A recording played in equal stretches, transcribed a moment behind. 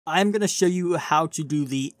I'm going to show you how to do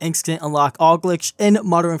the instant unlock all glitch in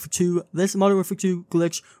Modern Warfare 2. This Modern Warfare 2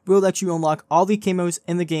 glitch will let you unlock all the camos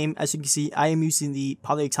in the game. As you can see, I am using the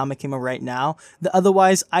polyatomic camo right now. The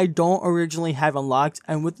otherwise, I don't originally have unlocked.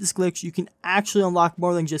 And with this glitch, you can actually unlock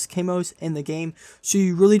more than just camos in the game. So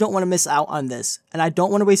you really don't want to miss out on this. And I don't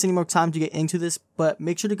want to waste any more time to get into this, but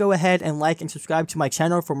make sure to go ahead and like and subscribe to my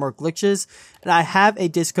channel for more glitches. And I have a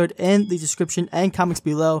Discord in the description and comments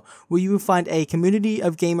below where you will find a community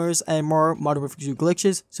of gamers and more Modern Warfare 2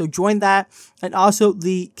 glitches, so join that. And also,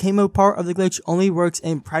 the camo part of the glitch only works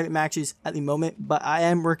in private matches at the moment, but I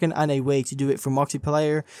am working on a way to do it for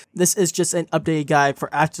multiplayer. This is just an updated guide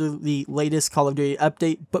for after the latest Call of Duty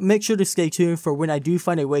update, but make sure to stay tuned for when I do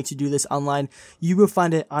find a way to do this online. You will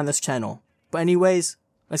find it on this channel. But anyways,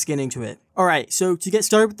 let's get into it. Alright, so to get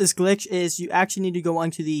started with this glitch is you actually need to go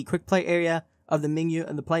onto the quick play area of the menu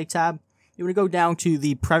and the play tab. You want to go down to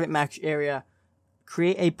the private match area,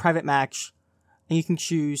 create a private match, and you can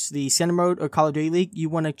choose the standard mode or Call of Duty League. You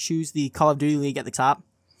want to choose the Call of Duty League at the top,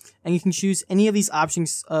 and you can choose any of these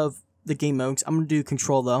options of the game modes. I'm going to do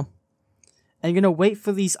control though, and you're going to wait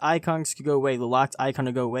for these icons to go away, the locked icon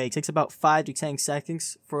to go away. It takes about 5 to 10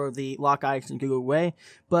 seconds for the lock icon to go away,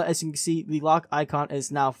 but as you can see, the lock icon is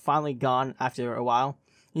now finally gone after a while.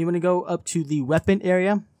 And you want to go up to the weapon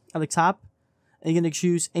area at the top, and you're going to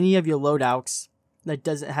choose any of your loadouts that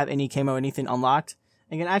doesn't have any camo or anything unlocked.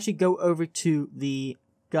 And you can actually go over to the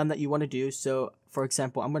gun that you want to do. So, for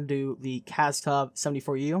example, I'm going to do the Kastov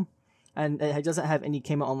 74U, and it doesn't have any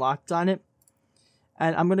camo unlocked on it.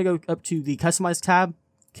 And I'm going to go up to the Customize tab,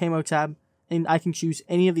 Camo tab, and I can choose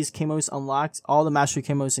any of these camos unlocked, all the Mastery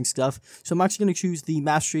camos and stuff. So I'm actually going to choose the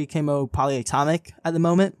Mastery Camo Polyatomic at the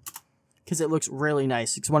moment, because it looks really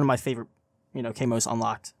nice. It's one of my favorite, camos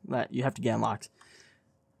unlocked that you have to get unlocked.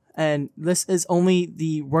 And this is only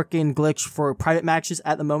the working glitch for private matches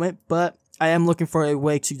at the moment, but I am looking for a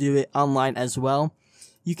way to do it online as well.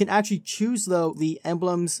 You can actually choose, though, the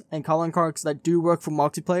emblems and calling cards that do work for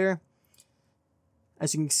multiplayer.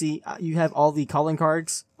 As you can see, you have all the calling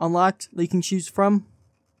cards unlocked that you can choose from.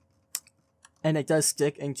 And it does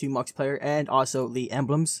stick into multiplayer, and also the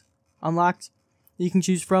emblems unlocked that you can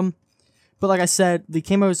choose from. But like I said, the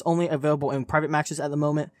camo is only available in private matches at the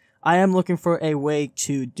moment. I am looking for a way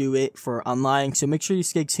to do it for online, so make sure you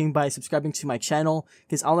stay tuned by subscribing to my channel,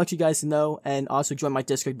 because I'll let you guys know, and also join my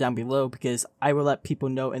Discord down below, because I will let people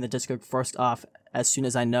know in the Discord first off as soon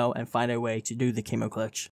as I know and find a way to do the camo glitch.